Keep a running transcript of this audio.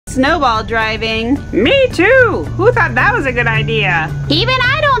Snowball driving. Me too! Who thought that was a good idea? Even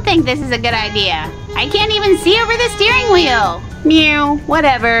I don't think this is a good idea. I can't even see over the steering wheel. Mew,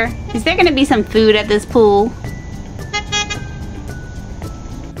 whatever. Is there gonna be some food at this pool?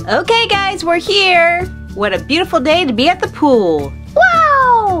 Okay guys, we're here. What a beautiful day to be at the pool.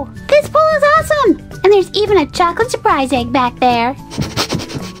 Wow! This pool is awesome! And there's even a chocolate surprise egg back there.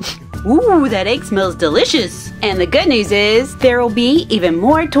 Ooh, that egg smells delicious. And the good news is, there will be even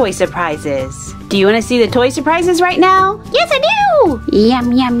more toy surprises. Do you want to see the toy surprises right now? Yes, I do!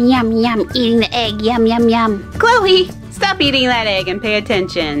 Yum, yum, yum, yum. Eating the egg. Yum, yum, yum. Chloe, stop eating that egg and pay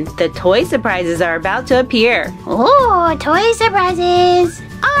attention. The toy surprises are about to appear. Oh, toy surprises!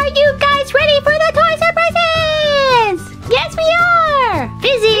 Are you guys ready for the toy surprises? Yes, we are!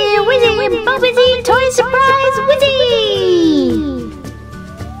 Fizzy, Wizzy, Bo-Bizzy, Toy Surprise Wizzy!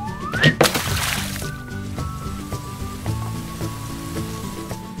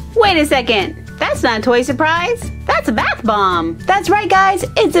 Wait a second. That's not a toy surprise. That's a bath bomb. That's right, guys.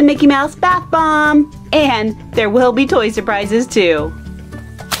 It's a Mickey Mouse bath bomb. And there will be toy surprises, too.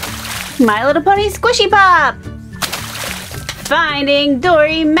 My Little Pony Squishy Pop. Finding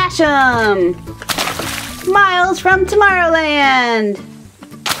Dory Mashem. Miles from Tomorrowland.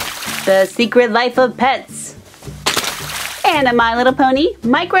 The Secret Life of Pets. And a My Little Pony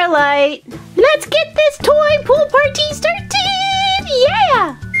microlite. Let's get this toy pool party started!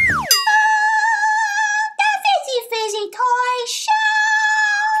 Yeah! Fizzy Toy Show!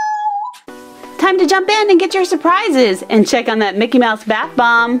 Time to jump in and get your surprises and check on that Mickey Mouse bath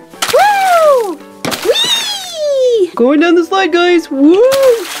bomb. Woo! Whee! Going down the slide, guys. Woo!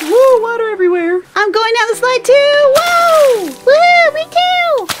 Woo! Water everywhere. I'm going down the slide too. Woo! Woo! Me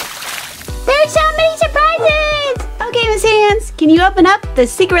too! There's so many surprises! Okay, Miss Hands, can you open up the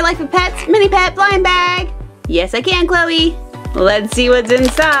Secret Life of Pets mini pet blind bag? Yes, I can, Chloe. Let's see what's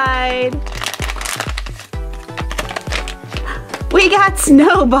inside. We got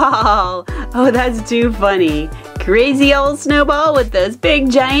Snowball! Oh, that's too funny. Crazy old Snowball with those big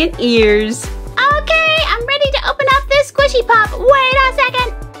giant ears. Okay, I'm ready to open up this Squishy Pop. Wait a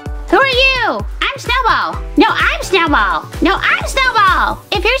second. Who are you? I'm Snowball. No, I'm Snowball. No, I'm Snowball.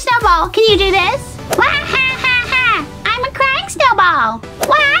 If you're Snowball, can you do this? Wah ha ha ha. I'm a crying Snowball.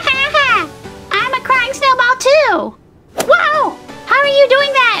 Wah ha ha. I'm a crying Snowball too. Whoa! How are you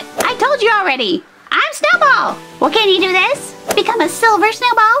doing that? I told you already. I'm Snowball. Well, can you do this? Become a silver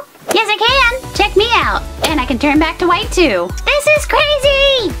Snowball? Yes, I can. Check me out. And I can turn back to white too. This is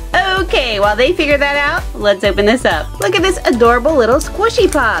crazy. Okay, while they figure that out, let's open this up. Look at this adorable little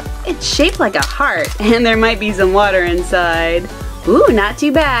Squishy Pop. It's shaped like a heart, and there might be some water inside. Ooh, not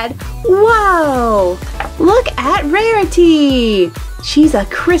too bad. Whoa! Look at Rarity. She's a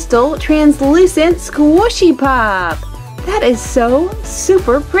crystal translucent Squishy Pop. That is so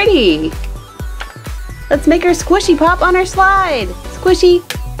super pretty. Let's make her Squishy Pop on her slide. Squishy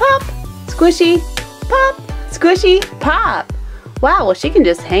Pop, Squishy Pop, Squishy Pop. Wow, well she can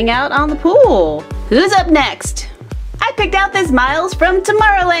just hang out on the pool. Who's up next? I picked out this Miles from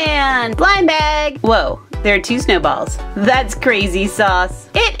Tomorrowland blind bag. Whoa, there are two snowballs. That's crazy sauce.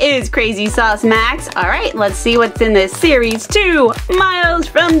 It is crazy sauce, Max. All right, let's see what's in this series 2 Miles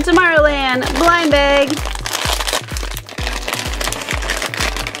from Tomorrowland blind bag.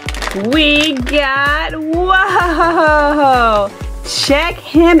 We got, whoa! Check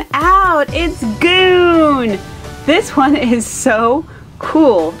him out, it's Goon! This one is so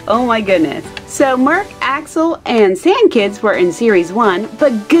cool, oh my goodness. So Merc, Axel, and Sand Kids were in Series 1,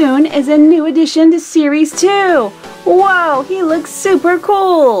 but Goon is a new addition to Series 2. Whoa, he looks super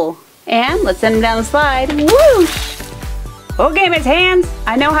cool. And let's send him down the slide, whoosh! Okay, Miss Hands,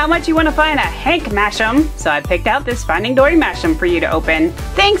 I know how much you want to find a Hank Mashem, so I picked out this Finding Dory Mashem for you to open.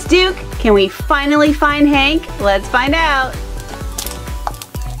 Thanks, Duke. Can we finally find Hank? Let's find out.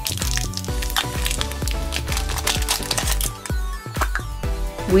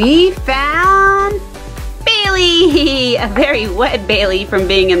 We found Bailey, a very wet Bailey from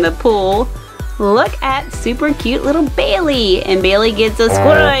being in the pool. Look at super cute little Bailey, and Bailey gets a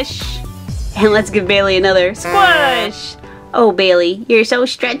squish. And let's give Bailey another squish. Oh, Bailey, you're so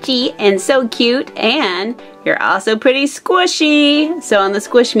stretchy and so cute, and you're also pretty squishy. So on the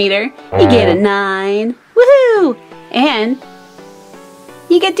squish meter, you get a 9. Woohoo! And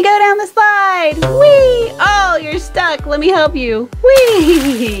you get to go down the slide. Whee! Oh, you're stuck. Let me help you.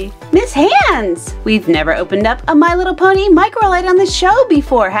 Whee! Miss Hands, we've never opened up a My Little Pony microlite on the show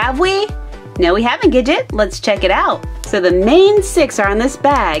before, have we? No, we haven't, Gidget. Let's check it out. So the main 6 are on this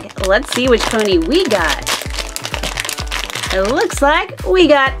bag. Let's see which pony we got. It looks like we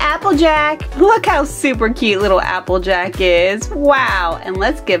got Applejack. Look how super cute little Applejack is. Wow, and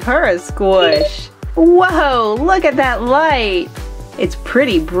let's give her a squish. Whoa, look at that light. It's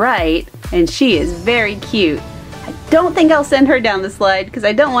pretty bright, and she is very cute. I don't think I'll send her down the slide because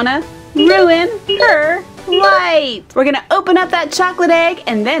I don't want to ruin her light. We're gonna open up that chocolate egg,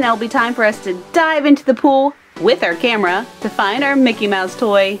 and then it'll be time for us to dive into the pool with our camera to find our Mickey Mouse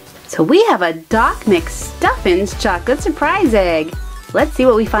toy. So we have a Doc McStuffins chocolate surprise egg. Let's see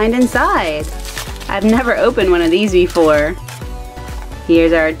what we find inside. I've never opened one of these before.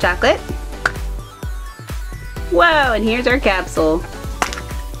 Here's our chocolate. Whoa, and here's our capsule.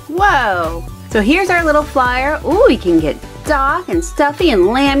 Whoa. So here's our little flyer. Ooh, we can get Doc and Stuffy and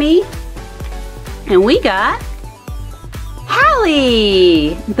Lammy. And we got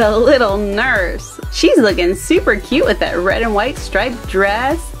Hallie, the little nurse. She's looking super cute with that red and white striped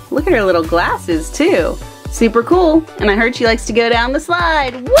dress. Look at her little glasses too. Super cool. And I heard she likes to go down the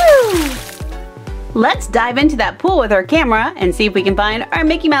slide. Woo! Let's dive into that pool with our camera and see if we can find our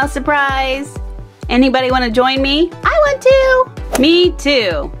Mickey Mouse surprise. Anybody want to join me? I want to. Me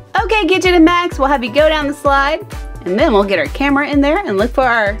too. Okay, Gidget and Max, we'll have you go down the slide, and then we'll get our camera in there and look for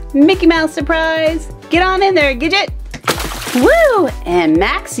our Mickey Mouse surprise. Get on in there, Gidget. Woo! And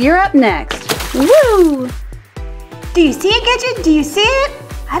Max, you're up next. Woo! Do you see it, Gidget? Do you see it?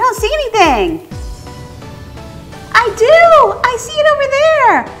 I don't see anything. I do! I see it over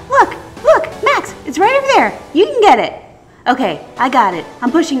there. Look, Max, it's right over there. You can get it. Okay, I got it. I'm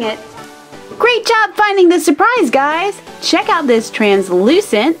pushing it. Great job finding the surprise, guys! Check out this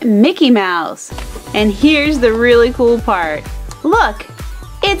translucent Mickey Mouse. And here's the really cool part. Look,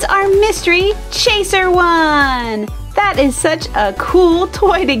 it's our mystery chaser one. That is such a cool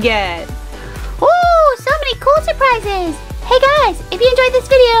toy to get. Ooh, so many cool surprises. Hey guys, if you enjoyed this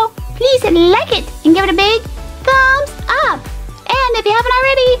video, please like it and give it a big thumbs up. And if you haven't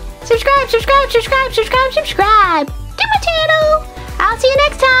already, subscribe to my channel. I'll see you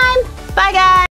next time.